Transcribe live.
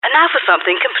And now for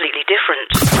something completely different.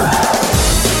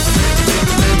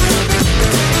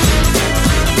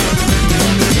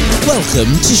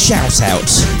 Welcome to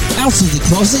ShoutOut. Out of the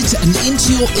closet and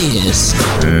into your ears.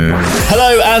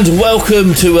 Hello and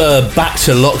welcome to Back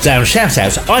to Lockdown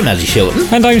Shoutout. I'm Andy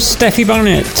Shilton. And I'm Steffi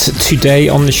Barnett. Today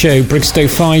on the show, Brigstow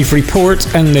 5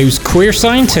 report and those queer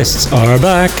scientists are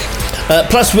back.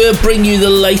 Plus we'll bring you the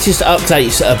latest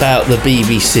updates about the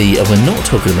BBC, and we're not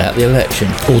talking about the election.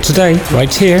 All today,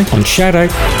 right here on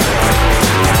ShoutOut.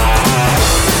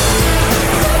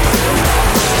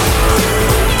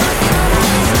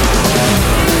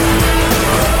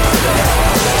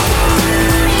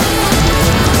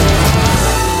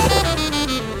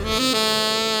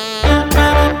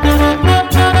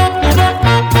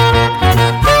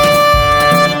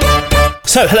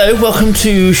 So, hello, welcome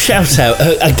to Shoutout.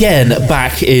 Again,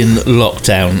 back in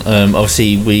lockdown.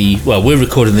 Obviously, we're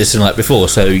recording this the night before,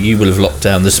 so you will have locked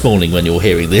down this morning when you're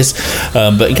hearing this.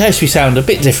 But in case we sound a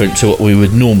bit different to what we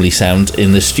would normally sound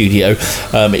in the studio,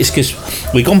 it's because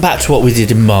we've gone back to what we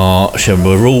did in March, and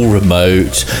we're all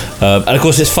remote. And of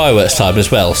course, it's fireworks time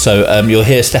as well, so you'll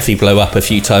hear Steffi blow up a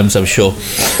few times, I'm sure. A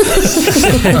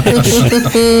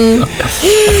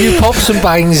few pops and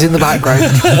bangs in the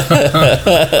background.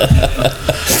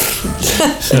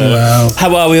 Wow.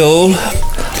 How are we all?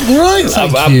 Right,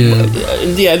 thank you.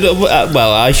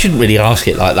 Well, I shouldn't really ask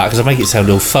it like that because I make it sound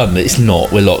all fun. It's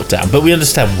not. We're locked down, but we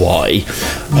understand why.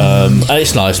 And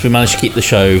it's nice. We managed to keep the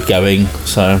show going,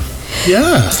 so...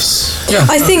 Yes. Yeah,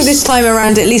 I think this time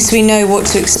around, at least we know what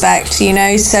to expect, so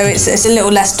it's a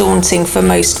little less daunting for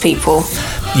most people.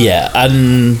 Yeah,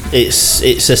 and it's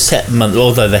a set month,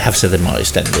 although they have said they might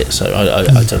extend it, so I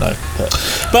don't know.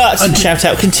 But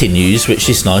Shoutout continues, which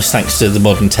is nice, thanks to the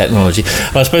modern technology.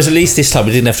 I suppose at least this time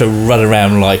we didn't have to run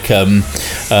around like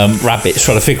rabbits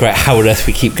trying to figure out how on earth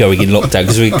we keep going in lockdown,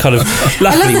 because we kind of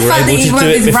luckily were able to do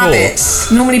it before.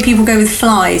 Rabbits. Normally people go with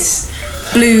flies,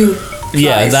 blue flies.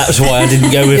 Yeah, that's why I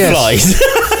didn't go with flies.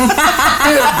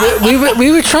 we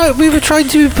were trying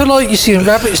to be polite, you see, and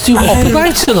rabbits do hop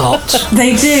about a lot.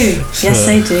 They do. Yes,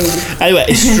 they do. Anyway,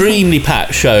 extremely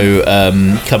packed show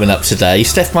coming up today.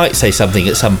 Steph might say something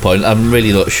at some point. I'm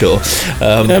really not sure.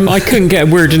 I couldn't get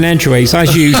a word in edgeways.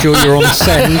 As usual, you're on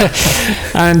send.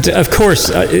 And, of course,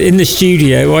 in the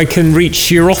studio, I can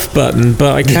reach your off button,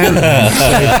 but I can't.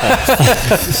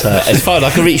 So it's fine. I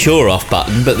can reach your off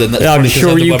button, but then that's I'm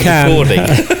sure you can.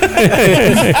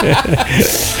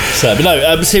 So, but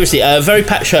no, seriously, very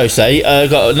packed show today.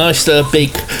 Got a nice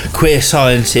big queer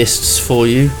scientists for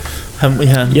you, haven't we,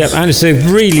 Hans? Yep, and it's a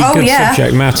really good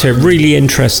subject matter, really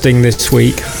interesting this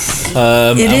week.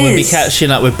 And we'll be catching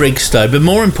up with Brigstow, but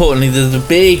more importantly, the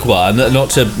big one,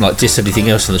 not to diss everything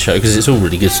else on the show because it's all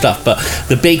really good stuff, but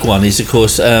the big one is, of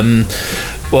course,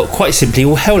 well, quite simply,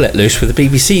 all hell let loose with the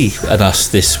BBC and us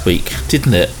this week,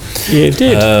 didn't it? Yeah, it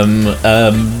did.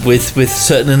 With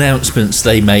certain announcements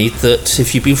they made that,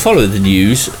 if you've been following the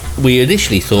news, we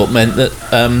initially thought meant that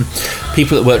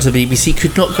people that worked at the BBC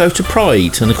could not go to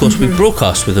Pride, and of course we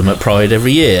broadcast with them at Pride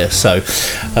every year. So,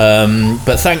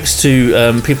 but thanks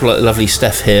to people like lovely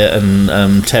Steph here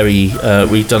and Terry,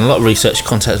 we've done a lot of research,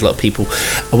 contacted a lot of people,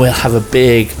 and we'll have a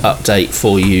big update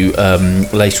for you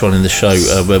later on in the show,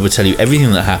 where we'll tell you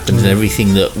everything that happened and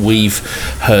everything that we've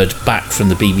heard back from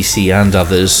the BBC and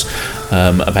others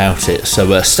about it.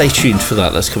 So stay tuned for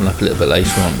that. That's coming up a little bit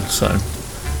later on. So,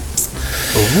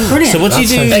 brilliant. So what do you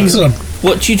do? Excellent.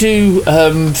 What do you do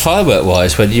firework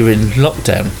wise when you're in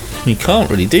lockdown? You can't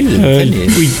really do them, can you?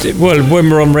 When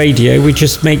we're on radio, we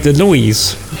just make the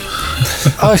noise.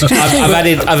 I've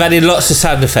added lots of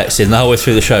sound effects in the whole way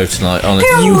through the show tonight.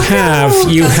 Honestly, you have. That's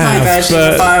my version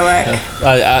of firework.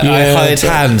 I hired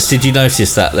hands. Did you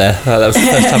notice that there? That was the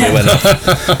first time it went off.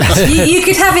 You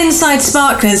could have inside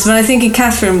sparklers, but I think a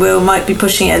Catherine wheel might be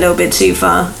pushing it a little bit too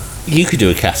far. You could do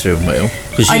a Catherine wheel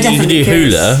because I you can do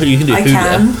hula. You can do hula.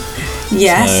 Can.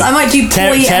 Yes, so I might do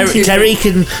poi and hula.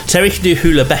 Terry can do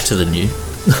hula better than you.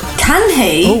 Can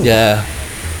he? Oh. Yeah.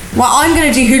 Well, I'm going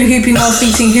to do hula hooping whilst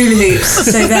eating hula hoops,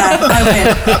 so there, I win.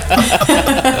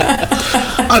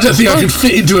 I don't think I could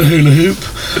fit into a hula hoop.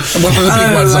 And one of the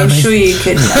big ones, I'm sure you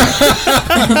could.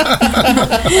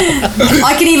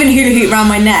 I can even hula hoop around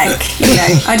my neck,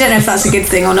 I don't know if that's a good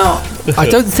thing or not. I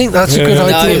don't think that's a good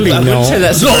idea. I wouldn't say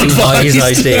that's not a wise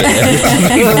idea.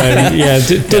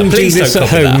 Don't do this at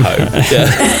home.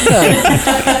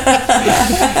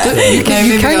 You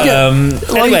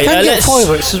can get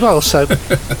fireworks as well. So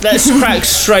let's crack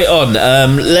straight on.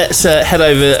 Let's head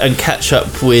over and catch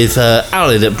up with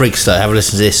Alan at Brigstow. Have a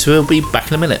listen to this. We'll be back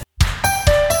in a minute.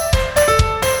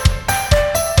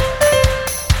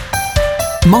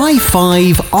 My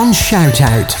 5 on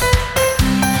ShoutOut.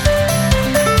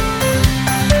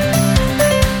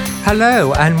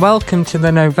 Hello and welcome to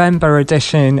the November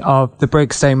edition of the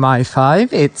Brigstow My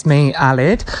 5. It's me,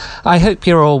 Alid. I hope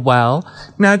you're all well.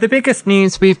 Now, the biggest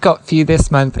news we've got for you this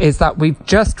month is that we've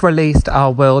just released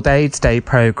our World AIDS Day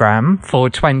programme for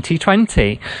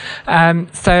 2020.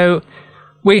 So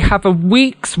we have a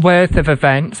week's worth of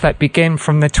events that begin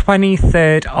from the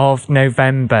 23rd of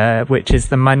November, which is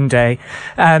the Monday.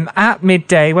 At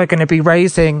midday, we're going to be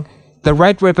raising the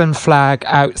red ribbon flag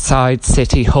outside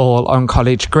City Hall on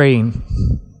College Green.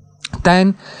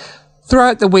 Then,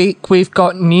 throughout the week, we've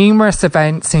got numerous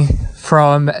events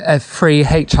from a free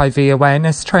HIV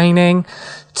awareness training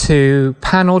to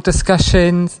panel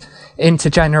discussions,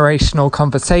 intergenerational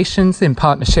conversations in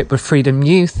partnership with Freedom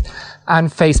Youth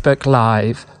and Facebook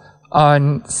Live.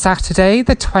 On Saturday,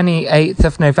 the 28th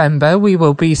of November, we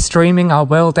will be streaming our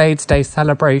World AIDS Day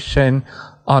celebration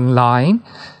online.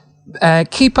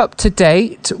 Keep up to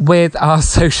date with our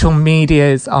social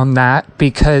medias on that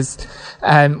because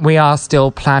we are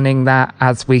still planning that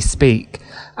as we speak.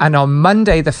 And on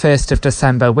Monday, the 1st of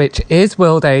December, which is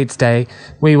World AIDS Day,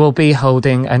 we will be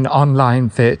holding an online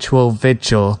virtual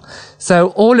vigil. So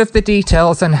all of the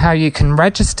details on how you can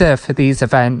register for these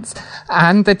events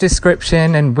and the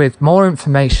description and with more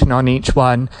information on each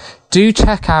one, do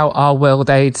check out our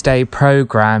World AIDS Day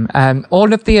programme.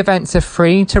 All of the events are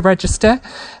free to register.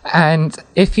 And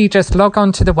if you just log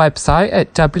on to the website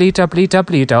at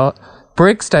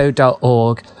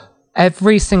www.brigstow.org,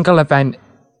 every single event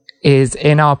is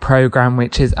in our programme,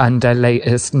 which is under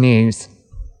latest news.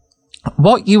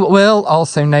 What you will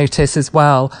also notice as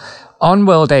well on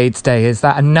World AIDS Day is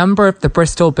that a number of the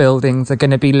Bristol buildings are going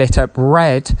to be lit up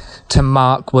red to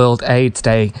mark World AIDS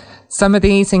Day. Some of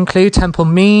these include Temple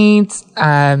Meads,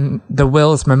 the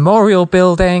Wills Memorial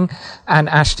Building and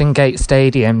Ashton Gate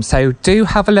Stadium. So do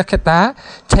have a look at that.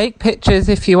 Take pictures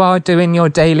if you are doing your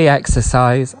daily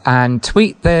exercise and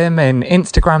tweet them and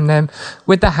Instagram them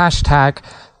with the hashtag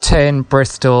Turn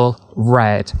Bristol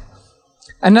Red.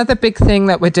 Another big thing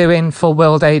that we're doing for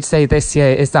World AIDS Day this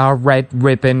year is our Red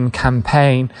Ribbon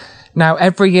campaign. Now,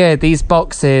 every year, these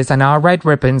boxes and our red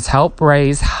ribbons help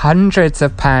raise hundreds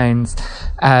of pounds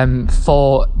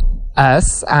for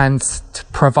us and to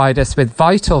provide us with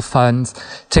vital funds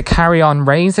to carry on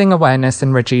raising awareness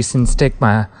and reducing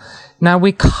stigma. Now,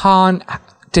 we can't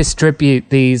distribute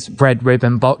these red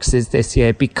ribbon boxes this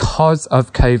year because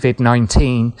of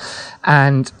COVID-19,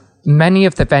 and many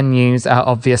of the venues are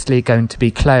obviously going to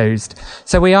be closed.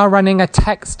 So we are running a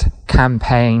text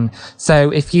campaign.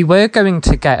 So if you were going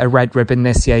to get a red ribbon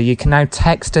this year, you can now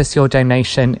text us your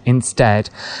donation instead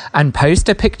and post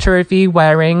a picture of you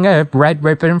wearing a red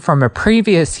ribbon from a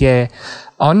previous year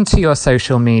onto your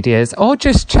social medias, or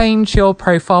just change your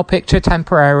profile picture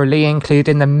temporarily,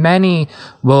 including the many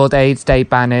World AIDS Day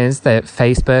banners that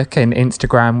Facebook and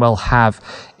Instagram will have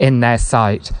in their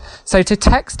site. So to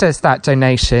text us that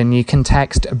donation, you can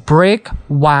text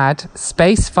BRIGWAD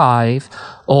space 5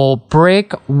 or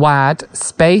BRIGWAD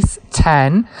space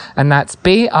 10, and that's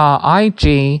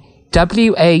BRIGWAD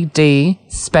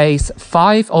space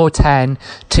 5 or 10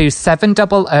 to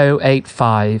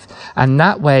 70085, and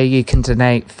that way you can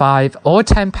donate £5 or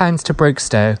 £10 to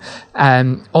Brigstow.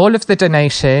 All of the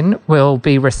donation will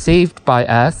be received by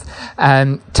us.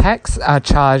 Texts are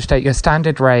charged at your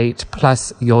standard rate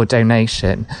plus your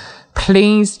donation.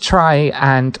 Please try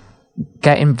and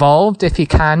get involved if you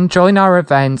can. Join our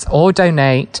events or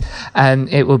donate.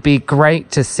 It will be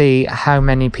great to see how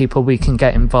many people we can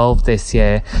get involved this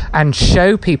year and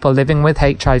show people living with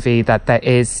HIV that there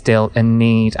is still a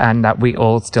need and that we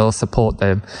all still support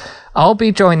them. I'll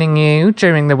be joining you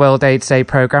during the World AIDS Day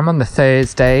programme on the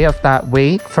Thursday of that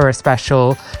week for a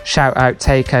special shout-out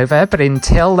takeover. But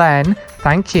until then,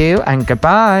 thank you and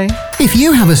goodbye. If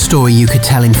you have a story you could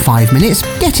tell in 5 minutes,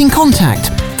 get in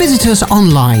contact. Visit us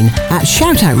online at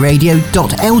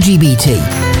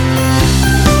shoutoutradio.lgbt.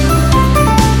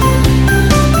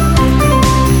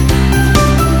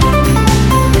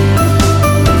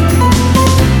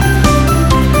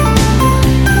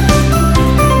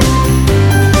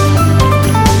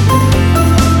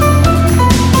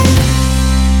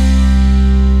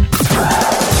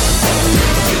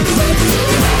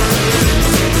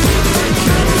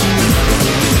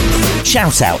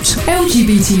 Shout Out.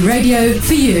 LGBT radio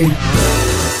for you.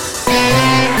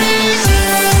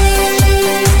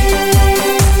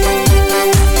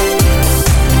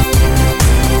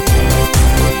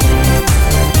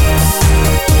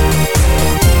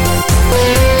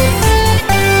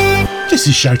 This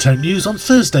is Shout Out News on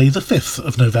Thursday, the 5th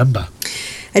of November.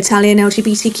 Italian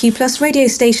LGBTQ+ radio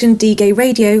station D-Gay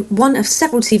Radio, one of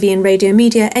several TV and radio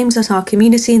media aimed at our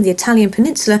community in the Italian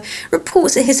peninsula,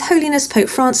 reports that His Holiness Pope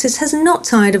Francis has not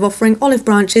tired of offering olive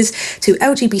branches to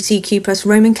LGBTQ+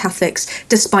 Roman Catholics,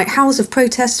 despite howls of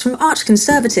protests from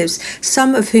arch-conservatives,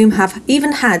 some of whom have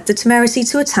even had the temerity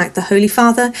to attack the Holy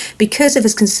Father because of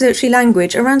his conciliatory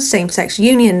language around same-sex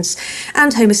unions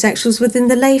and homosexuals within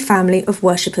the lay family of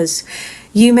worshippers.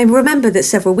 You may remember that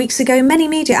several weeks ago, many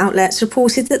media outlets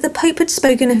reported that the Pope had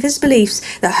spoken of his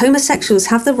beliefs that homosexuals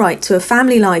have the right to a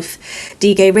family life.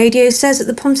 D-Gay Radio says that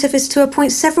the Pontiff is to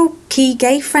appoint several key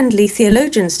gay-friendly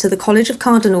theologians to the College of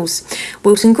Cardinals.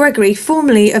 Wilton Gregory,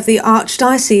 formerly of the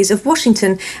Archdiocese of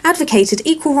Washington, advocated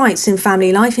equal rights in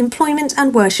family life, employment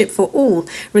and worship for all,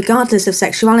 regardless of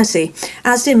sexuality,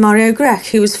 as did Mario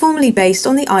Grech, who was formerly based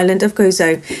on the island of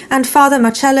Gozo, and Father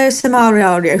Marcello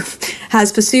Samarario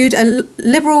has pursued a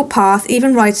liberal path,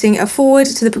 even writing a foreword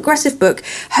to the progressive book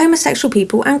Homosexual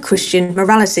People and Christian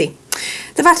Morality.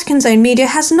 The Vatican's own media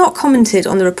has not commented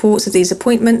on the reports of these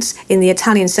appointments in the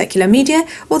Italian secular media,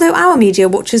 although our media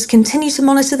watchers continue to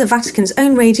monitor the Vatican's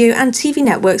own radio and TV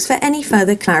networks for any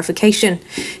further clarification.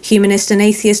 Humanist and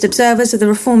atheist observers of the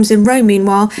reforms in Rome,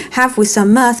 meanwhile, have with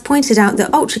some mirth pointed out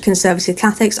that ultra-conservative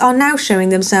Catholics are now showing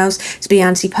themselves to be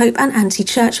anti-Pope and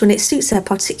anti-Church when it suits their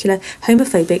particular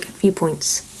homophobic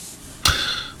viewpoints.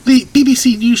 The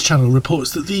BBC News Channel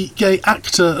reports that the gay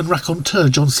actor and raconteur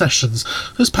John Sessions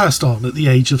has passed on at the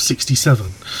age of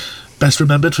 67. Best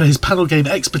remembered for his panel game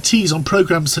expertise on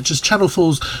programmes such as Channel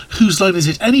 4's Whose Line Is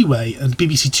It Anyway and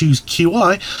BBC 2's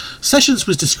QI, Sessions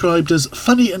was described as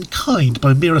funny and kind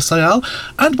by Mira Sayal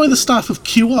and by the staff of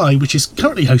QI, which is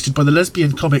currently hosted by the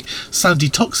lesbian comic Sandy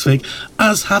Toksvig,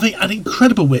 as having an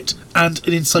incredible wit and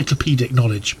an encyclopedic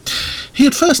knowledge. He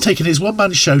had first taken his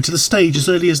one-man show to the stage as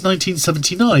early as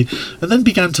 1979 and then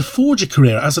began to forge a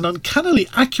career as an uncannily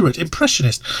accurate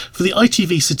impressionist for the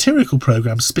ITV satirical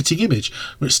programme Spitting Image,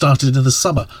 which started in the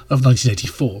summer of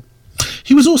 1984.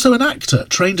 He was also an actor,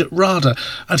 trained at RADA,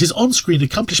 and his on-screen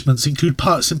accomplishments include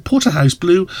parts in Porterhouse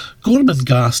Blue,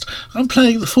 Gormenghast, and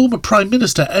playing the former Prime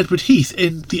Minister Edward Heath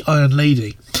in The Iron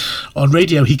Lady. On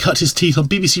radio, he cut his teeth on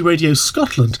BBC Radio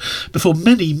Scotland before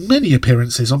many, many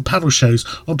appearances on panel shows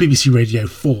on BBC Radio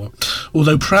 4.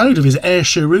 Although proud of his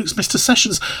Ayrshire roots, Mr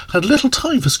Sessions had little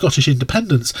time for Scottish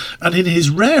independence, and in his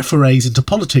rare forays into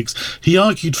politics, he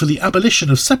argued for the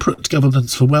abolition of separate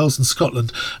governments for Wales and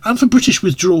Scotland, and for British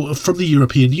withdrawal from the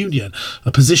European Union,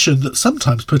 a position that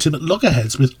sometimes put him at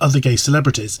loggerheads with other gay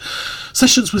celebrities.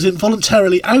 Sessions was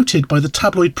involuntarily outed by the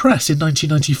tabloid press in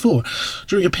 1994,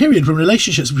 during a period when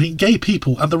relationships between gay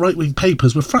people and the right-wing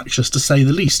papers were fractious, to say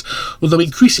the least, although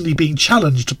increasingly being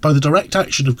challenged by the direct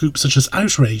action of groups such as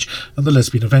Outrage and the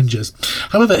Lesbian Avengers.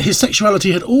 However, his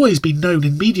sexuality had always been known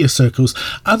in media circles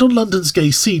and on London's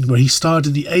gay scene, where he starred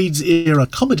in the AIDS-era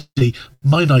comedy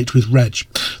My Night with Reg.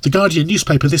 The Guardian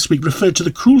newspaper this week referred to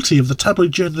the cruelty of the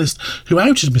tabloid journalist who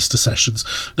outed Mr Sessions,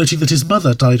 noting that his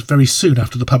mother died very soon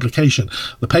after the publication.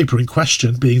 The paper in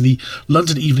question, being the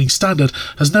London Evening Standard,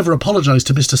 has never apologised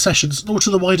to Mr Sessions nor to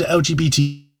the wider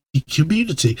LGBT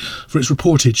community for its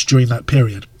reportage during that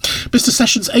period. Mr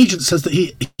Sessions' agent says that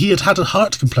he had a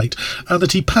heart complaint and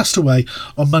that he passed away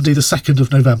on Monday the 2nd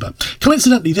of November.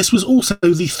 Coincidentally, this was also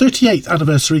the 38th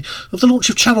anniversary of the launch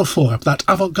of Channel 4, that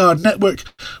avant-garde network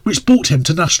which brought him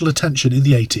to national attention in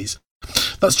the 80s.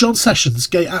 That's John Sessions,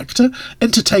 gay actor,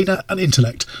 entertainer and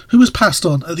intellect, who was passed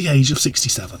on at the age of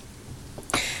 67.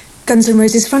 Guns N'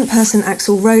 Roses frontperson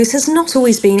Axl Rose has not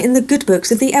always been in the good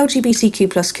books of the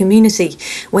LGBTQ+ community.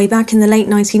 Way back in the late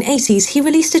 1980s, he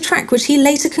released a track which he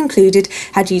later concluded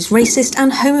had used racist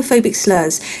and homophobic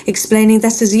slurs, explaining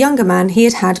that as a younger man he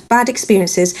had had bad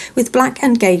experiences with black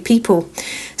and gay people.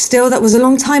 Still, that was a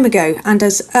long time ago, and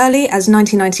as early as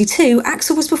 1992,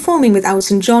 Axl was performing with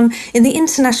Elton John in the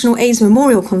International AIDS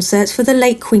Memorial Concert for the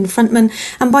late Queen frontman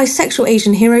and bisexual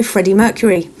Asian hero Freddie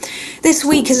Mercury. This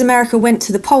week, as America went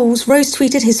to the polls, Rose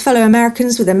tweeted his fellow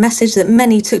Americans with a message that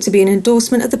many took to be an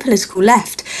endorsement of the political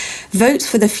left. Vote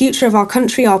for the future of our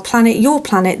country, our planet, your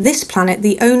planet, this planet,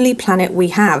 the only planet we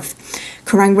have.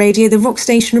 Kerrang Radio, the rock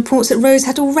station, reports that Rose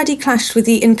had already clashed with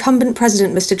the incumbent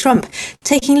president, Mr Trump,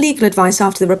 taking legal advice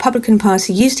after the Republican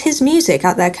Party used his music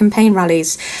at their campaign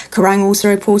rallies. Kerrang also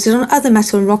reported on other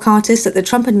metal and rock artists that the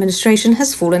Trump administration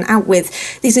has fallen out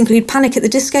with. These include Panic at the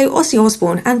Disco, Ozzy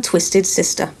Osbourne and Twisted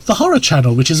Sister. The Horror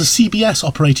Channel, which is a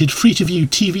CBS-operated free-to-view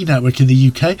TV network in the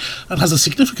UK and has a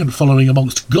significant following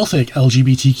amongst gothic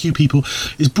LGBTQ people,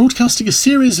 is broadcasting a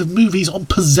series of movies on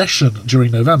possession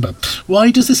during November.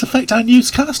 Why does this affect our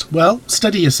newscast? Well,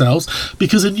 steady yourselves,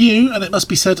 because a new, and it must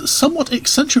be said, somewhat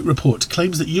eccentric report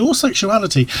claims that your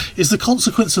sexuality is the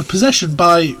consequence of possession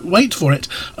by, wait for it,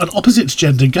 an opposite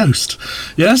gender ghost.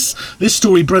 Yes, this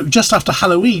story broke just after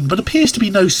Halloween, but appears to be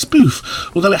no spoof,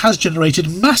 although it has generated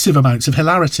massive amounts of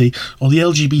hilarity on the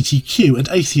LGBTQ and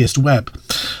atheist web.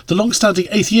 The long-standing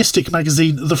atheistic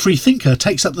magazine The Free Thinker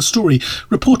takes up the story,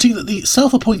 reporting that the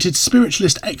self-appointed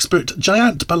spiritualist expert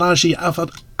Jayant Balaji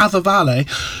Athavale,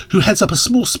 who heads up a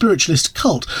small spiritualist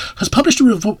cult, has published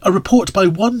a report by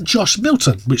one Josh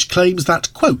Milton, which claims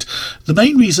that, quote, the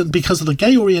main reason because of the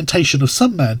gay orientation of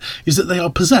some men is that they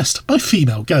are possessed by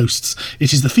female ghosts.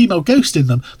 It is the female ghost in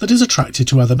them that is attracted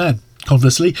to other men.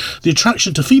 Conversely, the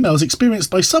attraction to females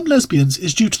experienced by some lesbians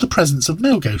is due to the presence of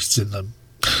male ghosts in them.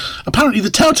 Apparently, the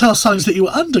telltale signs that you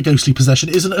are under ghostly possession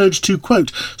is an urge to,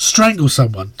 quote, strangle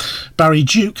someone. Barry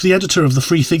Duke, the editor of The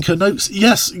Free Thinker, notes,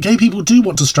 yes, gay people do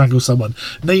want to strangle someone,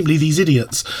 namely these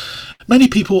idiots. Many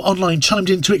people online chimed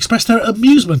in to express their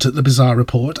amusement at the bizarre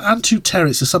report and to tear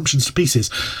its assumptions to pieces,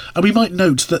 and we might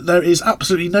note that there is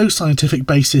absolutely no scientific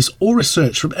basis or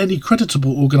research from any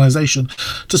creditable organisation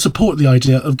to support the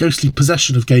idea of ghostly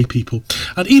possession of gay people,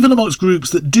 and even amongst groups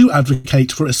that do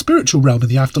advocate for a spiritual realm in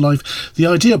the afterlife, the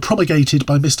idea promulgated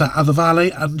by Mr.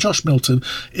 Athavale and Josh Milton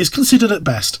is considered at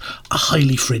best a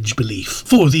highly fringe belief.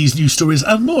 For these news stories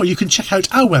and more, you can check out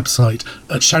our website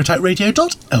at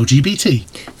shoutoutradio.lgbt.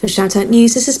 For ShoutOut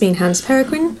News, this has been Hans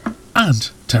Peregrine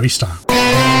and Terry Starr.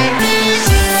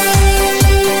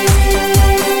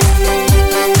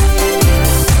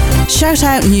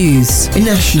 ShoutOut News.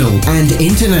 National and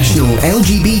international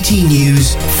LGBT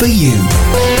news for you.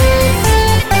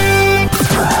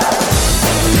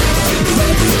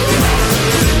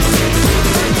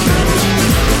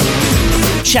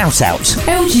 ShoutOut.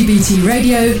 LGBT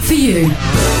radio for you.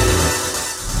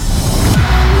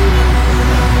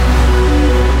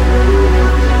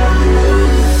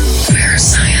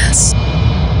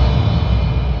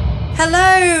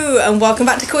 Hello and welcome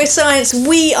back to Queer Science.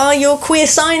 We are your queer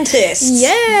scientists.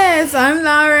 Yes, I'm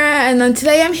Lara and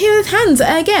today I'm here with Hans,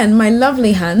 again, my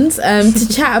lovely Hans, to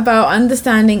chat about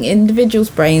understanding individuals'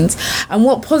 brains and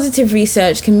what positive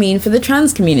research can mean for the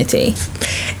trans community.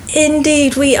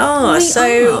 Indeed we are.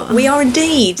 We are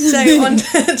indeed. So on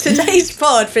today's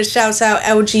pod for ShoutOut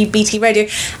LGBT Radio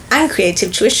and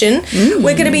Creative Tuition,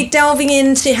 we're going to be delving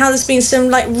into how there's been some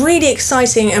really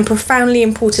exciting and profoundly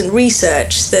important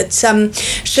research that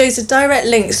shows the direct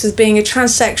links with being a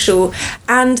transsexual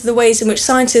and the ways in which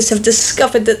scientists have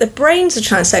discovered that the brains of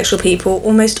transsexual people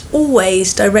almost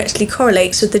always directly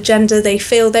correlates with the gender they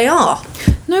feel they are.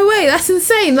 No way, that's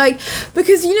insane.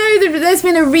 Because there's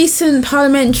been a recent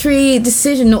parliamentary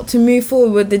decision not to move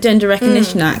forward with the Gender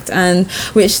Recognition Act, and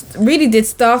which really did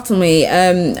startle me.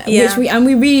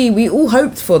 We all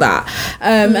hoped for that.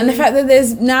 And the fact that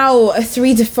there's now a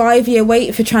 3 to 5 year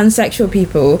wait for transsexual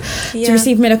people to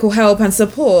receive medical help and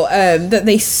support that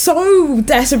they so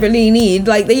desperately need.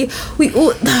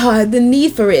 The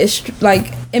need for it is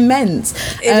immense.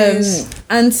 It is.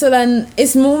 And so then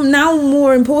it's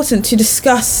more important to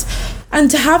discuss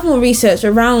and to have more research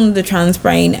around the trans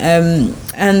brain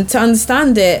and to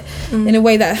understand it in a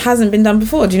way that hasn't been done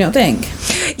before. Do you not think?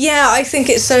 Yeah, I think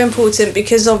it's so important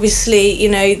because obviously,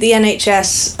 the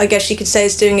NHS, I guess you could say,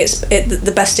 is doing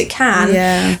the best it can.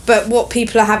 Yeah. But what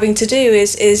people are having to do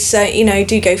is do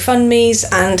GoFundMes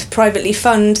and privately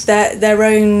fund their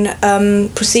own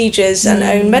procedures and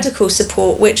own medical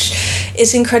support, which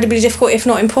is incredibly difficult, if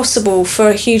not impossible, for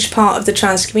a huge part of the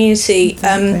trans community.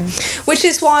 Which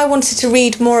is why I wanted to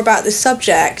read more about this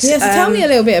subject. Yeah, so tell me a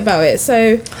little bit about it.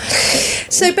 So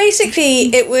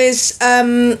basically, it was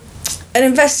an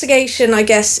investigation, I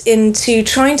guess, into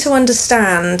trying to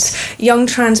understand young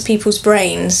trans people's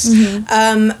brains,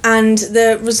 and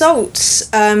the results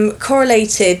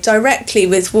correlated directly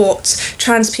with what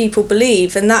trans people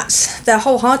believe, and that's their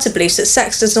wholehearted beliefs that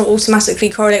sex does not automatically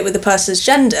correlate with a person's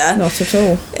gender. Not at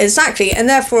all. Exactly, and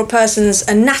therefore a person's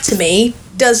anatomy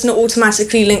does not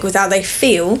automatically link with how they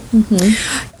feel.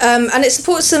 And it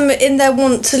supports them in their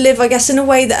want to live, I guess, in a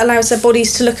way that allows their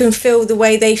bodies to look and feel the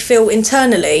way they feel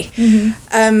internally.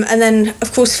 And then,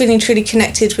 of course, feeling truly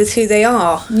connected with who they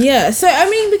are. Yeah, so,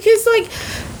 because,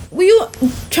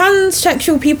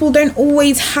 transsexual people don't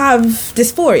always have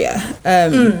dysphoria.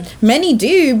 Many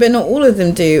do, but not all of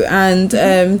them do. And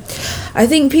I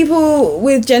think people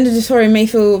with gender dysphoria may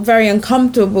feel very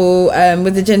uncomfortable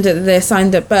with the gender that they're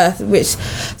assigned at birth, which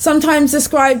sometimes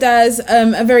described as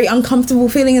a very uncomfortable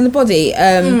feeling in the body.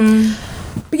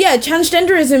 But yeah,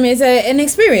 transgenderism is an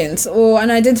experience or an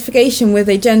identification with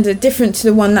a gender different to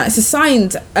the one that's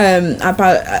assigned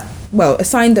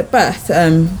assigned at birth,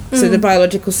 so the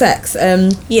biological sex.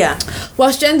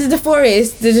 Whilst gender dysphoria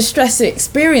is the distress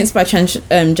experienced by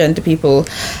transgender people,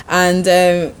 and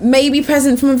may be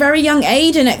present from a very young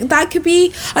age, and I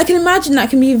can imagine that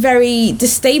can be very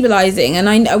destabilizing. And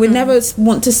I would never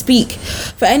want to speak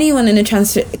for anyone in the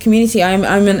trans community. I'm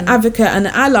an advocate and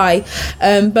an ally,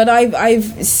 but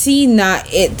I've seen that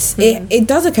it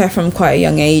does occur from quite a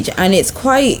young age, and it's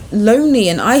quite lonely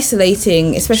and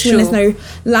isolating, especially when there's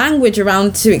no language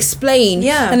around to explain,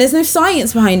 and there's no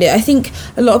science behind it. I think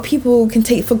a lot of people can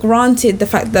take for granted the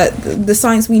fact that the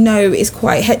science we know is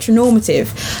quite heteronormative,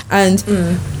 and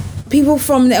people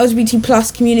from the LGBT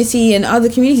plus community and other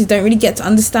communities don't really get to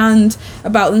understand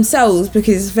about themselves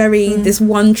because it's very this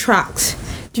one tracked,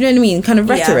 do you know what I mean, kind of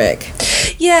rhetoric.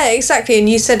 Yeah, exactly. And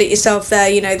you said it yourself there,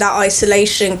 you know, that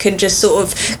isolation can just sort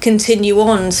of continue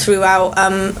on throughout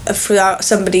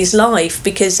somebody's life,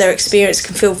 because their experience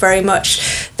can feel very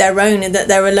much their own and that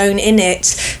they're alone in it.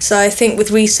 So I think with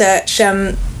research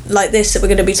like this that we're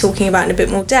going to be talking about in a bit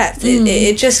more depth,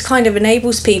 it just kind of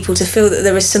enables people to feel that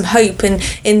there is some hope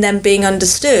in them being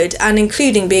understood, and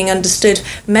including being understood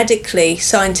medically,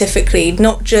 scientifically,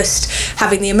 not just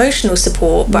having the emotional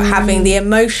support, but having the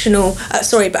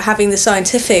having the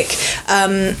scientific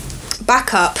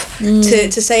backup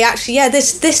to say, actually,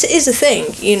 this is a thing,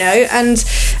 you know. And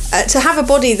to have a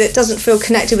body that doesn't feel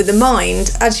connected with the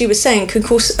mind, as you were saying, can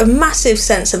cause a massive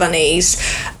sense of unease,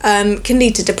 can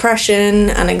lead to depression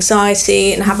and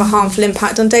anxiety, and have a harmful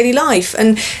impact on daily life.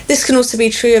 And this can also be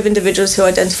true of individuals who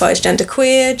identify as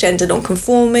genderqueer, gender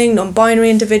non-conforming, non-binary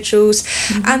individuals,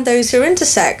 and those who are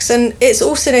intersex. And it's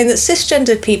also known that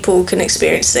cisgendered people can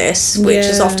experience this, which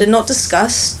is often not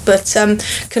discussed, but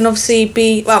can obviously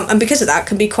be, and because of that,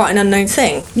 can be quite an unknown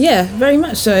thing. Yeah, very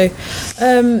much so.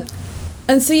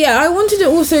 And so, I wanted to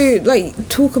also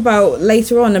talk about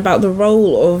later on about the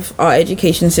role of our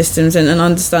education systems and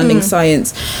understanding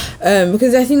science,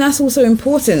 because I think that's also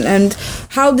important. And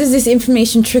how does this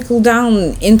information trickle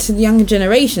down into the younger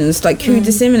generations? Like, who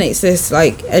disseminates this,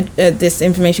 this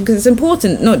information? Because it's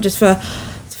important not just for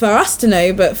us to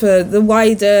know, but for the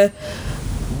wider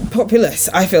populace,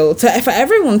 I feel, for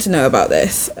everyone to know about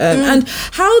this. And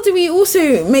how do we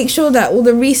also make sure that all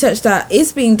the research that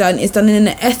is being done is done in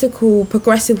an ethical,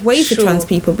 progressive way for trans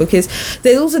people? Because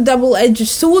there's also a double-edged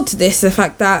sword to this, the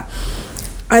fact that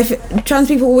trans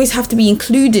people always have to be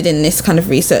included in this kind of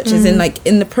research, as in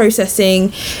in the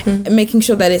processing, and making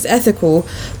sure that it's ethical.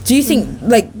 Do you think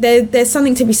there's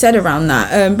something to be said around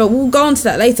that? But we'll go on to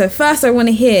that later. First, I want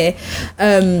to hear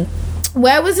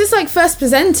where was this first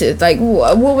presented?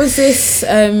 What was this?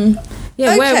 Where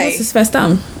was this first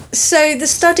done? So the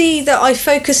study that I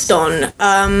focused on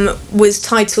was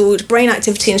titled Brain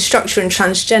Activity and Structure in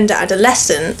Transgender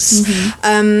Adolescents.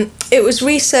 It was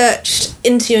researched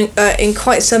into in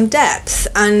quite some depth,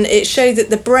 and it showed that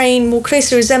the brain more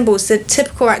closely resembles the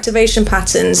typical activation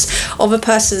patterns of a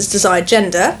person's desired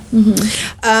gender.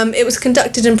 It was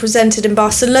conducted and presented in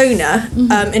Barcelona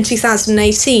in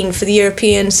 2018 for the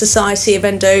European Society of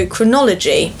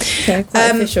Endocrinology. Okay,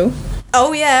 quite official.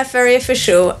 Oh yeah, very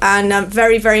official, and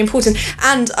very, very important.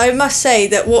 And I must say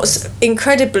that what's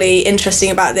incredibly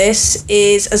interesting about this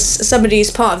is, as somebody who's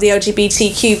part of the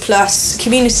LGBTQ plus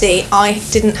community, I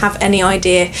didn't have any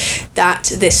idea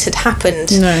that this had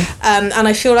happened. No. And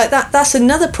I feel like that's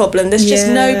another problem. There's just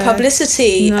no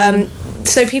publicity. No.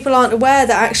 So people aren't aware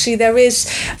that actually there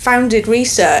is founded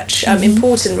research,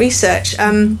 important research.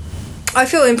 I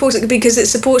feel important because it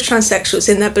supports transsexuals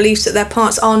in their beliefs that their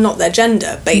parts are not their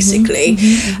gender, basically,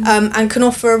 and can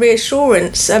offer a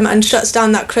reassurance, and shuts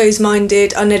down that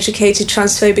closed-minded, uneducated,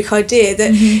 transphobic idea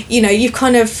that, you know, you've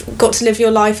kind of got to live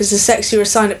your life as the sex you were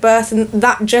assigned at birth, and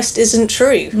that just isn't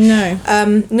true.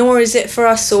 No. Nor is it for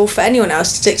us or for anyone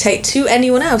else to dictate to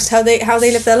anyone else how they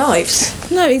live their lives.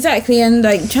 No, exactly. And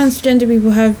transgender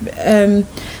people have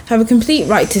a complete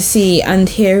right to see and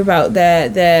hear about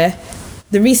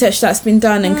the research that's been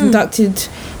done and conducted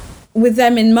with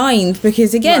them in mind,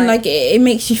 because again, it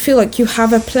makes you feel like you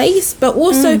have a place, but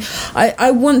also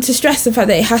I want to stress the fact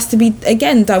that it has to be,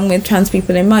 again, done with trans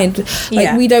people in mind.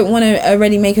 We don't want to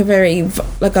already make a very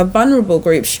a vulnerable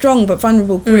group, strong but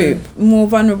vulnerable group, more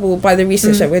vulnerable by the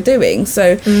research that we're doing.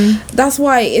 So that's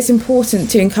why it's important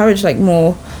to encourage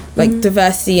more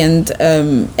diversity and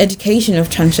education of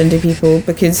transgender people,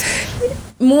 because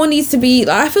more needs to be.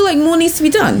 I feel like more needs to be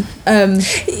done.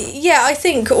 Yeah, I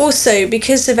think also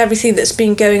because of everything that's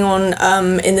been going on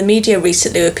in the media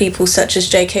recently with people such as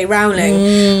J.K.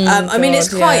 Rowling. I mean,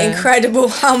 it's quite incredible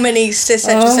how many cis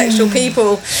heterosexual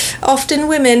people, often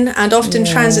women and often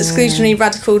trans exclusionary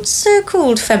radical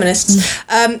so-called feminists,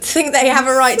 think they have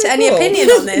a right to any opinion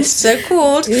on this.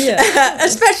 So-called,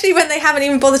 especially when they haven't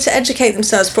even bothered to educate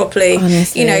themselves properly.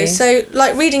 Honestly. You know, so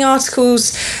like reading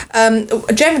articles.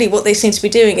 Generally, what they seem to be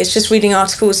doing is just reading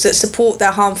articles that support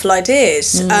their harmful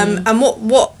ideas. And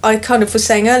what I kind of was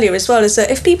saying earlier as well is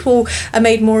that if people are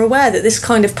made more aware that this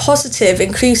kind of positive,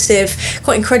 inclusive,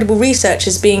 quite incredible research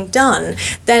is being done,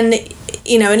 then,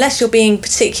 you know, unless you're being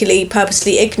particularly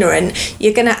purposely ignorant,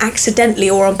 you're going to accidentally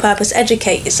or on purpose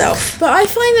educate yourself. But I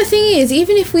find the thing is,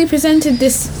 even if we presented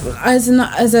this as an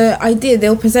idea,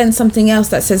 they'll present something else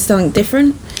that says something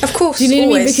different. Of course, do you know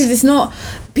what I mean? Because it's not.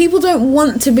 People don't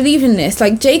want to believe in this.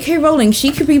 Like J.K. Rowling,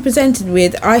 she could be presented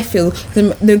with, I feel,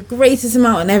 the greatest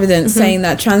amount of evidence saying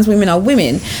that trans women are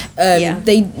women.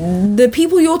 The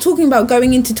people you're talking about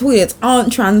going into toilets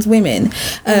aren't trans women,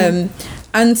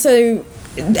 and so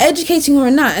educating her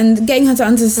on that and getting her to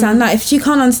understand that. If she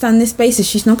can't understand this basis,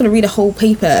 she's not going to read a whole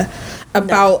paper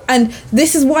about. And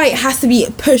this is why it has to be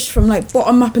pushed from like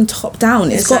bottom up and top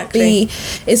down. It's got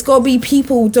to be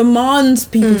people demand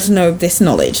people to know this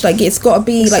knowledge. Like it's got to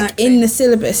be like in the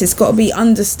syllabus. It's got to be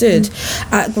understood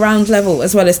at ground level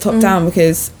as well as top down,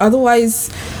 because otherwise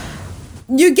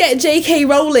you get J.K.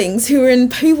 Rowlings who are in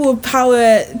people of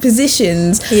power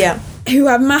positions who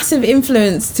have massive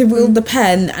influence to wield the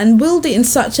pen and wield it in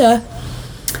such a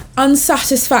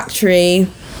unsatisfactory,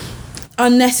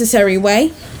 unnecessary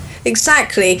way.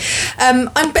 Exactly. I'm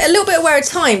a little bit aware of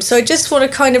time, so I just want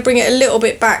to kind of bring it a little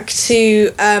bit back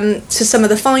to some of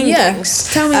the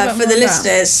findings Tell me for the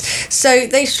listeners. So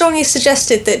they strongly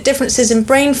suggested that differences in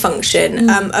brain function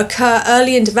occur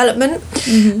early in development,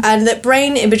 and that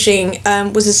brain imaging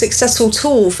was a successful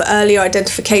tool for earlier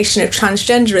identification of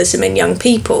transgenderism in young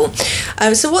people.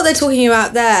 So what they're talking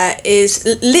about there is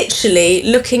literally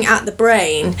looking at the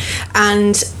brain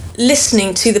and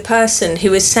listening to the person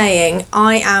who is saying,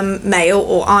 I am male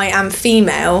or I am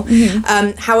female,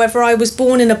 however I was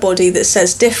born in a body that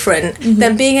says different,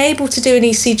 then being able to do an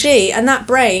ECG and that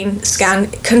brain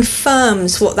scan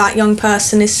confirms what that young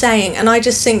person is saying. And I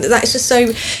just think that is just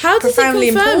so profoundly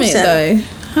important. How does it confirm it though?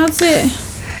 How does it...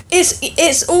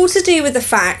 It's all to do with the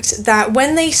fact that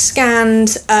when they scanned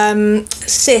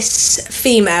cis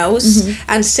females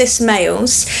and cis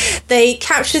males, they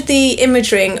captured the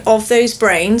imaging of those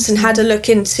brains and had a look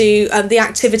into the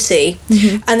activity,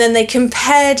 and then they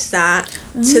compared that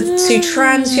to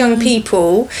trans young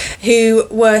people who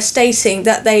were stating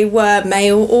that they were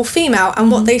male or female,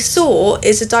 and what they saw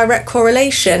is a direct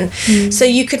correlation. So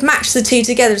you could match the two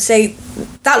together and say,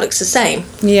 that looks the same.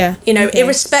 Yeah. You know,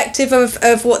 irrespective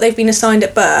of what they've been assigned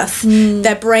at birth,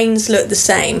 their brains look the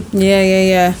same.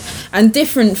 Yeah. And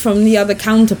different from the other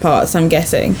counterparts, I'm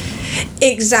guessing.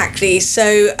 Exactly.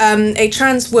 So a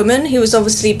trans woman who was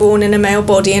obviously born in a male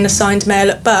body and assigned male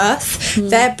at birth,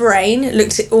 their brain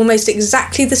looks almost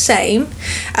exactly the same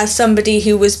as somebody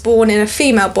who was born in a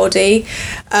female body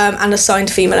and assigned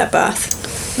female at birth.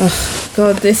 Oh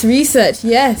God, this research.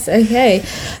 Yes. Okay.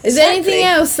 Is there anything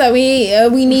else that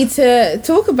we need to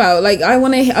talk about? Like I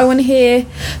want to hear.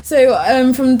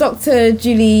 So from Dr.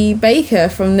 Julie Baker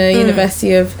from the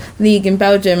University of Liège in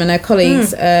Belgium and her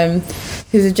colleagues,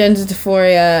 who's a gender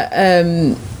dysphoria.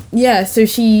 So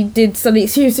she did study.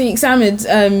 She examined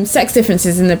sex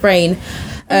differences in the brain.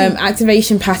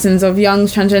 Activation patterns of young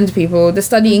transgender people. The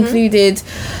study included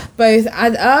both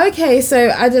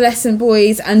adolescent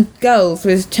boys and girls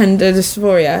with gender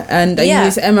dysphoria, and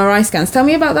used MRI scans. Tell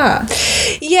me about that.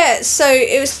 Yeah, so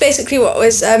it was basically what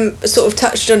was sort of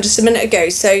touched on just a minute ago.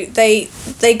 So they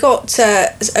got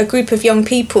a group of young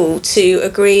people to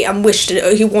agree and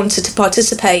who wanted to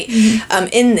participate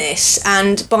in this,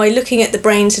 and by looking at the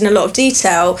brains in a lot of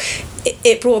detail,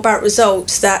 it brought about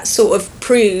results that sort of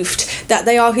proved that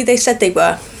they are who they said they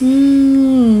were.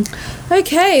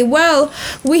 Okay, well,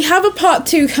 we have a part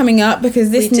 2 coming up because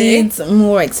this needs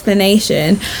more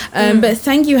explanation. But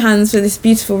thank you, Hans, for this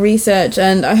beautiful research,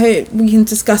 and I hope we can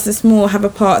discuss this more, have a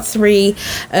part 3,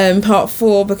 part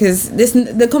 4, because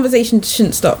the conversation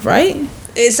shouldn't stop, right?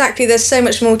 Exactly, there's so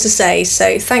much more to say,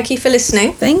 so thank you for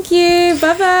listening. Thank you,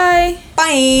 bye-bye.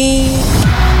 Bye.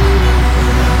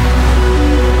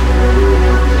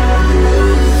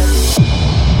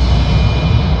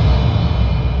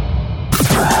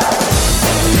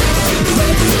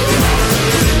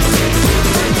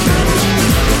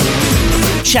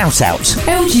 Shout Out.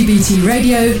 LGBT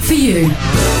radio for you.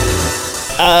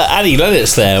 Annie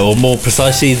Lennox there, or more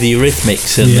precisely the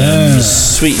Eurythmics and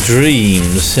Sweet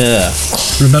Dreams. Yeah,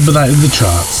 remember that in the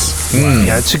charts.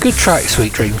 Yeah, it's a good track,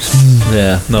 Sweet Dreams.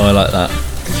 Yeah, no, I like that.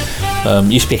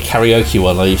 Used to be a karaoke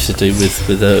one I used to do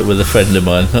with a friend of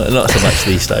mine. Not so much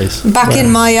these days. Back in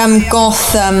my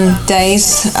goth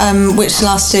days, which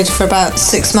lasted for about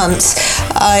 6 months,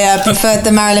 I preferred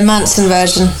the Marilyn Manson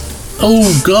version.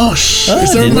 Oh gosh,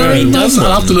 is there a Marilyn Manson?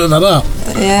 I'll have to look that up.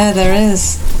 Yeah, there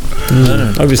is.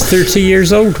 I was 30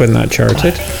 years old when that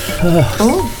charted.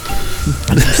 Oh.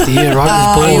 That's the year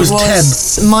I was born.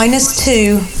 I was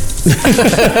 10. -2.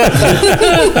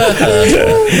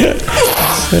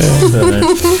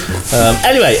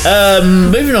 Anyway,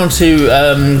 moving on to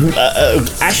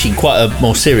actually quite a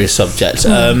more serious subject.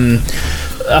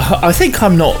 I think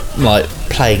I'm not like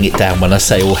playing it down when I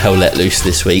say all hell let loose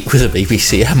this week with the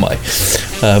BBC, am I?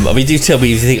 I mean, do tell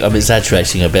me if you think I'm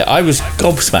exaggerating a bit. I was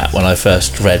gobsmacked when I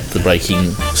first read the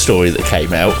breaking story that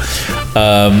came out,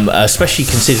 especially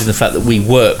considering the fact that we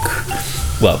work.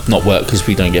 Well, not work because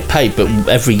we don't get paid, but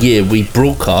every year we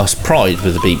broadcast Pride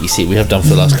with the BBC. We have done for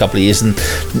the last couple of years, and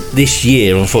this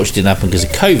year, unfortunately, didn't happen because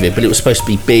of COVID, but it was supposed to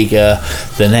be bigger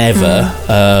than ever.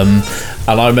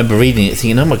 And I remember reading it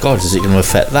thinking, oh my God, is it going to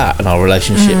affect that and our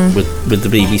relationship with the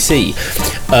BBC?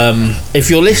 If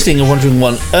you're listening and wondering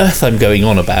what on earth I'm going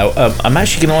on about, I'm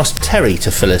actually going to ask Terry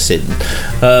to fill us in.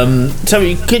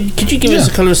 Terry, could you give us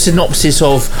a kind of a synopsis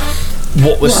of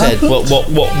what was said,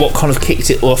 what kind of kicked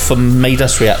it off and made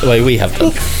us react the way we have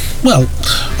done? Well,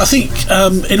 I think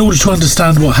in order to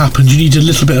understand what happened, you need a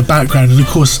little bit of background, and of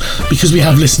course, because we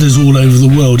have listeners all over the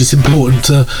world, it's important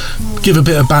to give a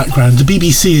bit of background. The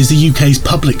BBC is the UK's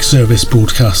public service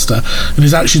broadcaster and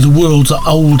is actually the world's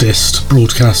oldest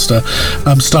broadcaster.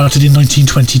 Started in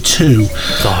 1922.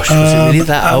 Gosh, was it really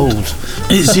that old?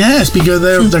 It's been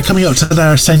going. They're coming up to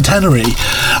their centenary,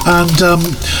 and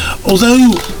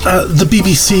although the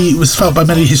BBC was felt by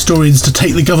many historians to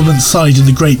take the government's side in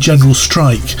the Great General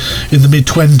Strike in the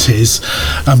mid-20s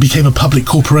and became a public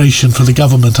corporation for the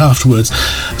government afterwards.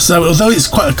 So although it's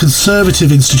quite a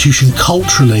conservative institution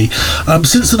culturally,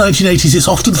 since the 1980s it's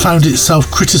often found itself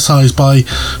criticised by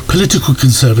political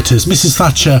conservatives. Mrs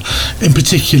Thatcher in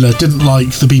particular didn't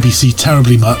like the BBC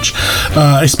terribly much,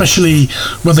 especially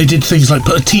when they did things like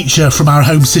put a teacher from our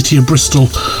home city of Bristol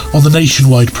on the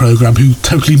Nationwide programme who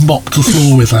totally mopped the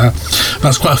floor with her.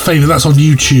 That's quite a favourite. That's on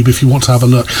YouTube if you want to have a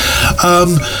look.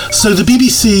 So the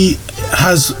BBC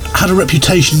has had a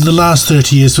reputation in the last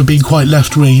 30 years for being quite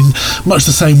left-wing, much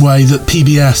the same way that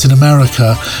PBS in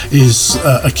America is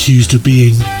accused of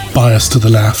being biased to the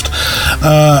left.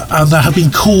 And there have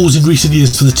been calls in recent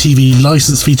years for the TV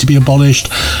licence fee to be abolished,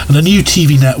 and a new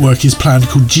TV network is planned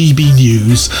called GB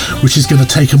News, which is going to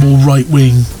take a more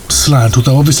right-wing slant,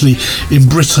 although obviously in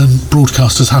Britain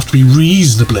broadcasters have to be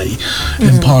reasonably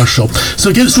impartial. So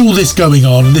against all this going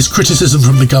on, and this criticism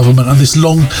from the government and this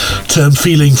long-term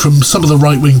feeling from some of the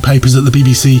right-wing papers that the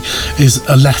BBC is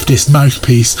a leftist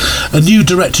mouthpiece, a new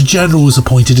Director General was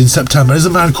appointed in September. There's a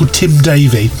man called Tim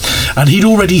Davie, and he'd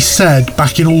already said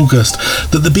back in August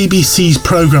that the BBC's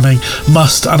programming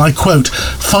must, and I quote,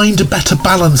 find a better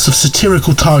balance of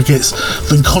satirical targets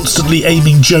than constantly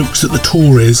aiming jokes at the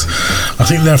Tories. I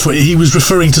think therefore he was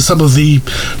referring to some of the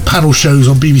panel shows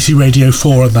on BBC Radio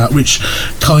 4 and that, which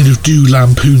kind of do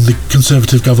lampoon the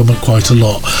Conservative government quite a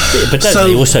lot. Yeah, but don't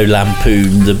they also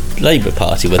lampoon the Labour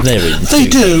Party when they're in?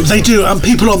 They do, and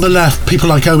people on the left, people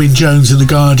like Owen Jones in The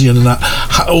Guardian and that,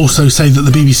 also say that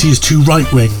the BBC is too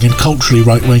right-wing and culturally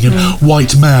right-wing and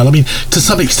white male. I mean, to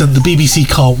some extent the BBC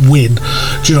can't win,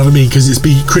 do you know what I mean, because it's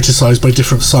being criticised by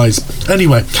different sides.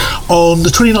 Anyway, on the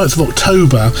 29th of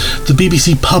October the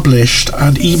BBC published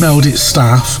and emailed its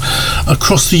staff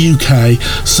across the UK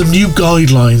some new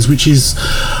guidelines which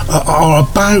are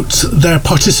about their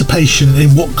participation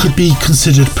in what could be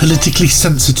considered politically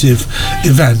sensitive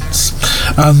events.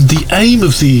 And the aim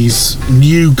of these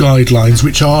new guidelines,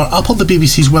 which are up on the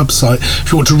BBC's website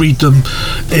if you want to read them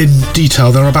in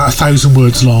detail, they're about 1,000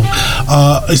 words long,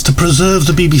 is to preserve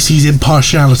the BBC's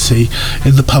impartiality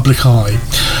in the public eye.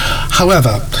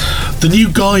 However, the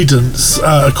new guidance,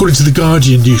 according to the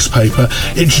Guardian newspaper,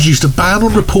 introduced a ban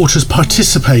on reporters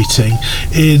participating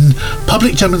in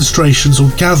public demonstrations or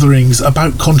gatherings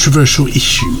about controversial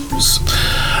issues.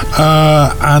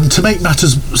 And to make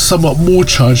matters somewhat more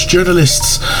charged,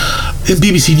 journalists in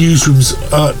BBC newsrooms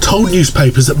told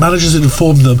newspapers that managers had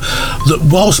informed them that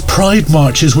whilst Pride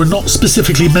marches were not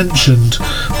specifically mentioned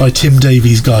by Tim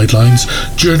Davies guidelines,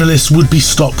 journalists would be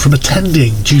stopped from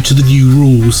attending due to the new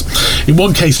rules. In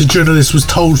one case, a journalist was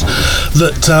told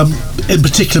that in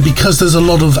particular, because there's a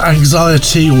lot of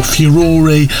anxiety or furore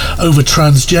over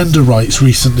transgender rights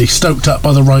recently, stoked up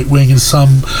by the right wing and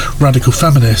some radical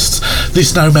feminists,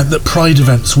 this now meant that Pride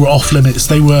events were off limits.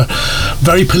 They were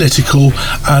very political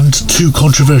and too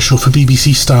controversial for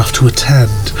BBC staff to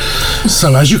attend.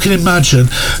 So, as you can imagine,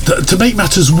 to make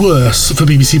matters worse for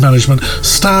BBC management,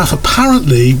 staff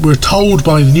apparently were told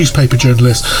by the newspaper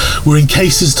journalists, were in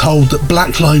cases told that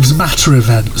Black Lives Matter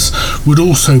events would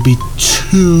also be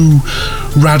too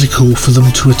radical for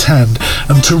them to attend.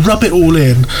 And to rub it all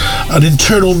in, an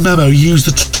internal memo used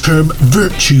the term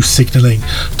virtue signalling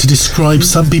to describe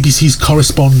some BBC's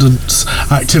correspondents'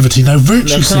 activity. Now,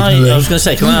 virtue signalling... I was going to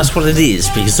say, can I ask what it is?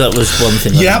 Because that was one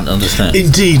thing I didn't understand.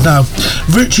 Indeed. Now,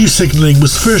 virtue signalling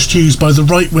was first used by the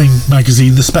right-wing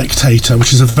magazine The Spectator,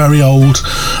 which is a very old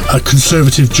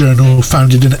conservative journal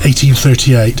founded in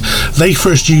 1838. They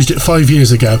first used it 5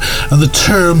 years ago, and the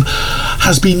term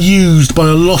has been used by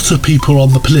a lot of people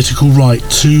on the political right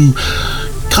to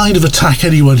kind of attack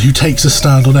anyone who takes a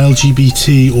stand on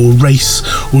LGBT or race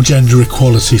or gender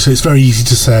equality. So it's very easy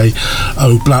to say,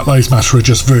 oh, Black Lives Matter are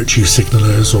just virtue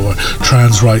signallers, or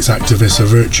trans rights activists are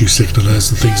virtue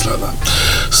signallers, and things like that.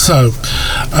 So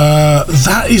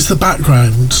that is the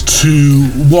background to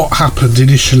what happened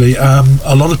initially.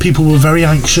 A lot of people were very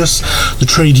anxious. The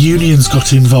trade unions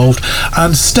got involved,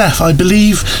 and Steph, I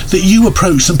believe that you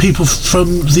approached some people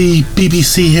from the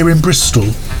BBC here in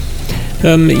Bristol.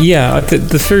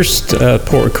 The first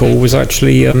port of call was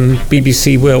actually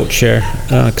BBC Wiltshire,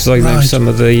 because I know some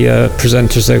of the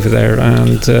presenters over there,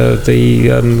 and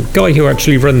the guy who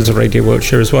actually runs Radio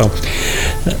Wiltshire as well.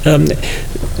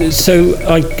 So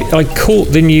I caught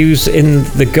the news in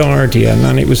The Guardian,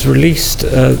 and it was released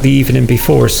the evening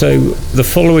before. So the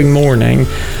following morning,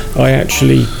 I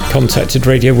actually contacted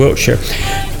Radio Wiltshire.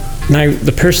 Now,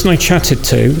 the person I chatted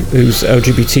to, who's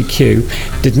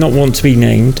LGBTQ, did not want to be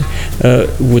named,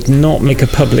 would not make a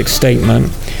public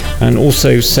statement, and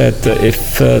also said that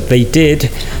if they did,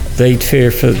 they'd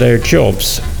fear for their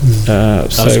jobs. I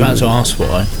was about to ask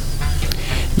why.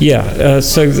 Yeah,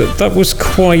 so that was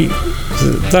quite...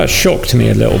 That shocked me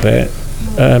a little bit.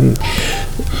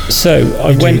 So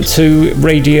I went to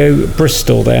Radio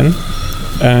Bristol then,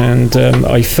 and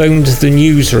I phoned the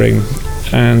newsroom.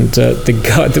 And the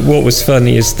guy, what was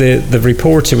funny is the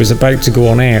reporter was about to go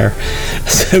on air,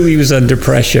 so he was under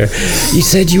pressure. He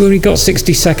said, "You only got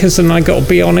 60 seconds and I got to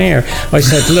be on air." I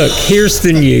said, "Look, here's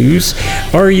the news.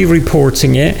 Are you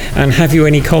reporting it? And have you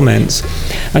any comments?"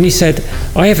 And he said,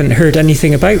 "I haven't heard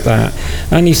anything about that."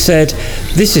 And he said,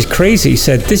 "This is crazy." He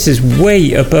said, "This is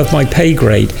way above my pay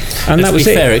grade." And that was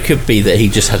it. To be fair, it could be that he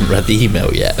just hadn't read the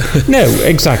email yet. No,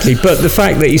 exactly. But the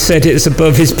fact that he said it's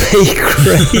above his pay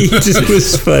grade was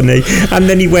funny. And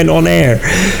then he went on air.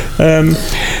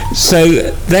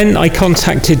 So then I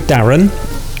contacted Darren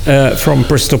from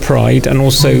Bristol Pride, and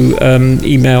also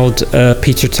emailed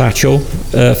Peter Tatchell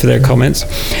for their comments.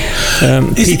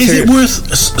 Is it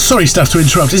worth... Sorry, Steph, to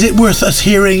interrupt. Is it worth us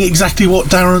hearing exactly what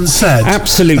Darren said?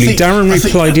 Absolutely. Darren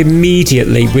replied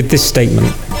immediately with this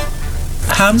statement.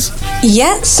 Hans?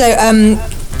 Yeah, so...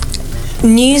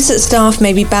 news that staff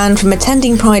may be banned from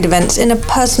attending Pride events in a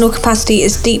personal capacity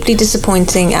is deeply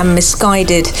disappointing and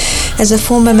misguided. As a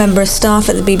former member of staff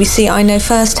at the BBC, I know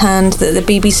firsthand that the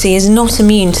BBC is not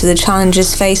immune to the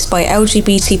challenges faced by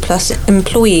LGBT plus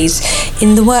employees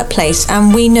in the workplace,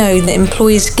 and we know that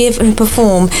employees give and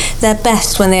perform their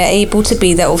best when they are able to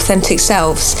be their authentic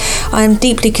selves. I am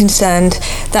deeply concerned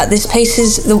that this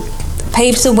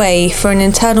paves the way for an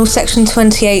internal Section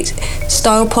 28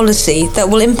 style policy that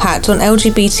will impact on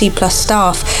LGBT plus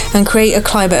staff and create a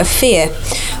climate of fear.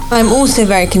 I am also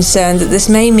very concerned that this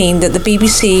may mean that the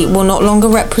BBC will not longer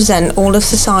represent all of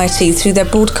society through their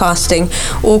broadcasting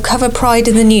or cover Pride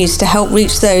in the news to help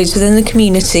reach those within the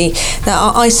community that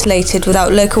are isolated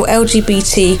without local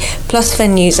LGBT plus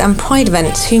venues and Pride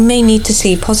events who may need to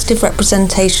see positive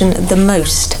representation the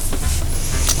most.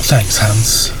 Thanks,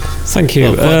 Hans. Thank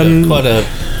you. Well, quite a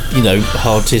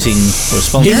hard-hitting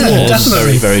response. Yeah,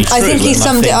 definitely. Very, very true. I think he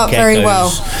summed it up very well.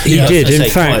 He did, in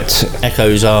fact.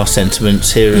 Echoes our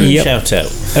sentiments here at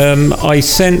ShoutOut. I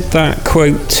sent that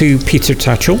quote to Peter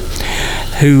Tatchell,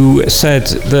 who said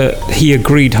that he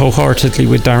agreed wholeheartedly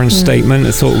with Darren's statement.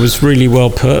 I thought it was really well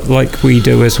put, like we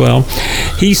do as well.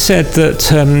 He said that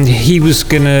he was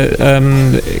going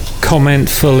to comment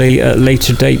fully at a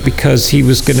later date because he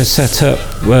was going to set up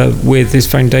with his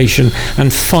foundation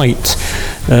and fight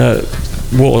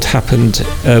what had happened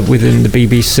within the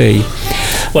BBC.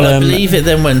 Well, I believe it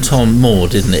then went on more,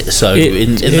 didn't it? So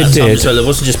in that time as well, it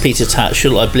wasn't just Peter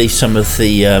Tatchell. I believe some of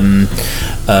the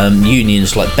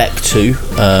unions like BEC2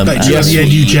 and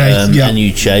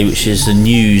NUJ, which is the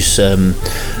news. And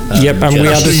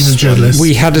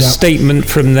we had a statement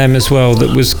from them as well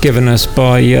that was given us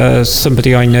by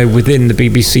somebody I know within the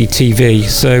BBC TV.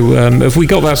 So have we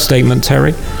got that statement,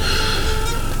 Terry?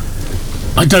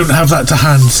 I don't have that to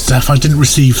hand, Steph. I didn't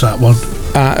receive that one.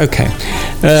 Okay.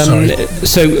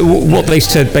 So what they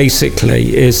said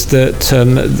basically is that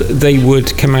they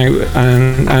would come out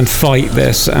and fight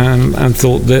this, and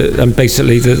thought that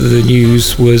basically the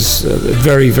news was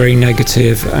very, very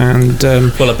negative. And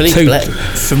well, I believe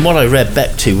from what I read,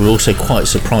 BEC2 were also quite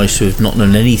surprised to have not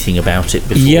known anything about it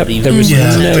before. Yep, there was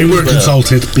they weren't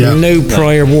consulted. Yeah. No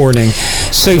prior warning.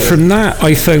 So from that,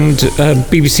 I phoned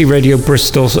BBC Radio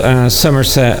Bristol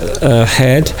Somerset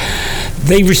head.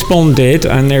 They responded,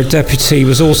 and their deputy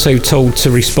was also told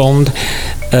to respond.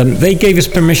 They gave us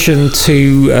permission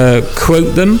to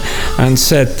quote them, and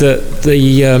said that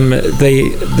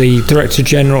the Director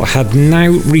General had now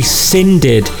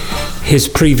rescinded his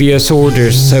previous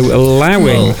orders, so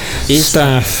allowing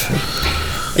staff.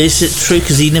 Is it true?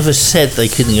 Because he never said they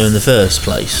couldn't go in the first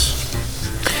place.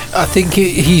 I think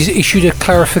he's issued a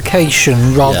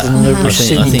clarification rather than a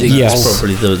rescinding. I think that's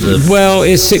probably the Well,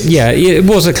 it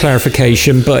was a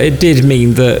clarification, but it did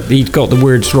mean that he'd got the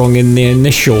words wrong in the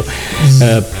initial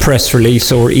press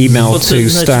release or email to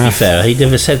staff. To be fair, he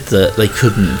never said that they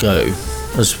couldn't go.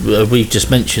 As we've just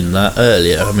mentioned that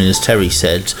earlier. I mean, as Terry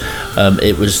said,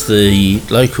 it was the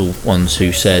local ones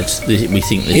who said we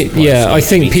think this. I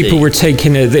think people were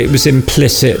taking it that it was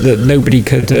implicit that nobody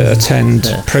could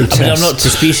attend protests. I mean, I'm not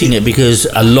disputing it, because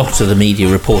a lot of the media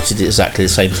reported exactly the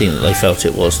same thing, that they felt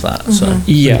it was that. So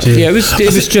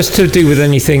it was just to do with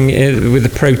anything with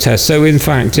the protest. So in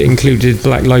fact, it included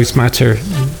Black Lives Matter.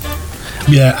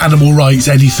 Yeah, animal rights,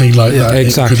 anything like that.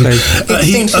 Exactly.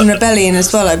 Extinction Rebellion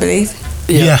as well, I believe.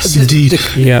 Yes, indeed. I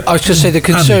was going to say the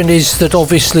concern is that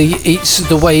obviously it's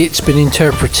the way it's been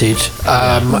interpreted,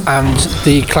 and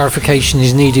the clarification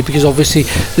is needed, because obviously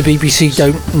the BBC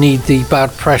don't need the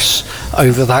bad press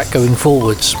over that going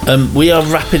forwards. We are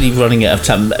rapidly running out of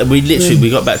time. We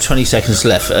got about 20 seconds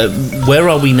left. Where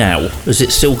are we now? Is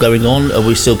it still going on? Are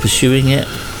we still pursuing it?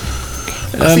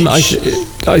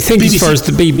 I think BBC, as far as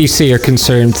the BBC are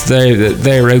concerned,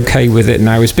 they're okay with it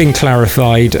now. It's been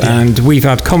clarified, and we've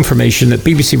had confirmation that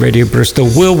BBC Radio Bristol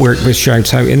will work with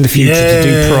ShoutOut in the future to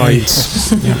do prides.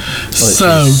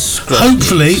 So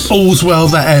hopefully all's well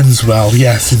that ends well.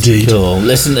 Yes, indeed. Cool.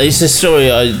 Listen, it's a story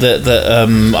that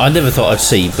I never thought I'd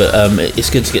see, but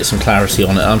it's good to get some clarity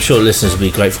on it. I'm sure listeners will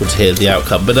be grateful to hear the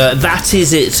outcome. But that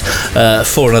is it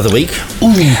for another week.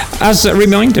 As a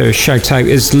reminder, ShoutOut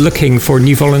is looking for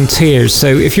new volunteers.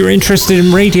 So if you're interested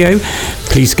in radio,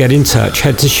 please get in touch.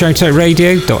 Head to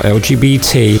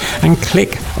shoutoutradio.lgbt and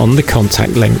click on the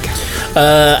contact link.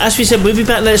 As we said, we'll be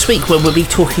back next week when we'll be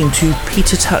talking to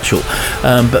Peter Tatchell.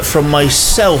 But from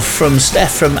myself, from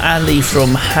Steph, from Andy,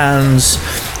 from Hans,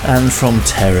 and from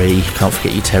Terry, can't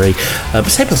forget you, Terry.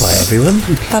 Say bye-bye, everyone.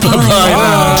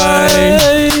 Bye-bye.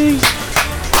 Bye-bye.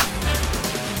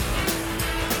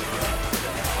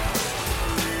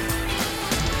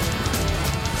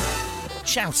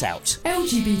 ShoutOut.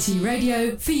 LGBT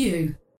radio for you.